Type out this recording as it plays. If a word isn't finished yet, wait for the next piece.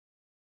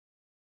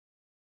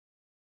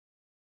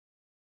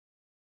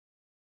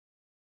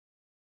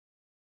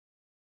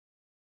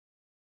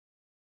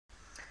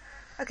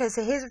Okay,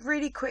 so here's a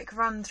really quick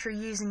run through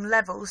using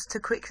levels to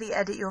quickly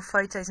edit your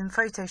photos in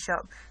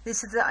Photoshop.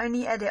 This is the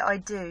only edit I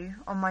do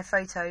on my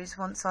photos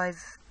once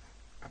I've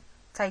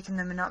taken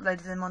them and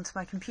uploaded them onto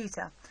my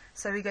computer.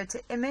 So we go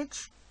to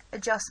Image,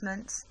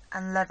 Adjustments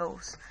and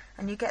Levels,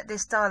 and you get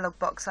this dialog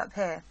box up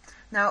here.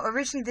 Now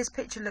originally this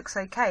picture looks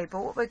okay,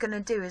 but what we're going to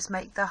do is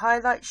make the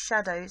highlights,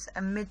 shadows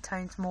and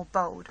midtones more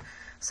bold.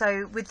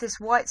 So with this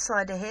white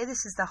slider here,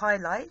 this is the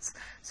highlights.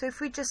 So if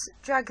we just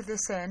drag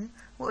this in,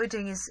 what we're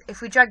doing is,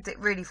 if we dragged it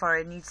really far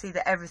in, you'd see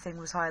that everything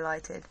was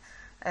highlighted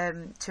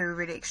to a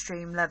really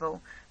extreme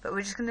level. But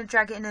we're just going to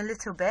drag it in a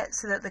little bit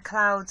so that the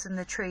clouds and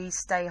the trees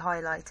stay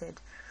highlighted.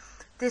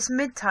 This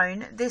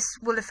midtone, this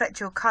will affect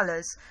your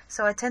colours,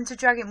 so I tend to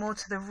drag it more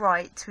to the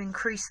right to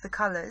increase the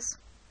colours,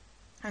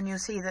 and you'll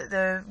see that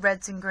the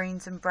reds and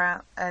greens and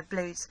brown,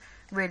 blues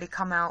really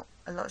come out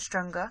a lot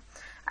stronger.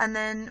 And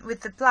then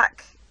with the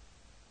black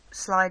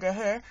slider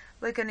here,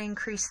 we're going to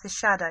increase the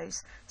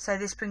shadows, so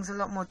this brings a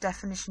lot more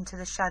definition to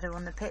the shadow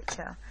on the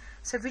picture.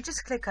 So if we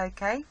just click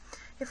OK,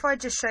 if I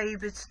just show you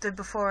the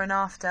before and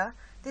after,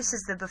 this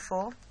is the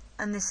before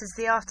and this is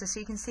the after, so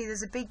you can see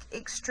there's a big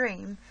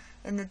extreme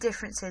in the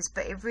differences,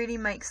 but it really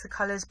makes the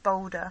colours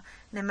bolder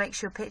and it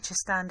makes your picture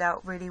stand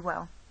out really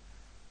well.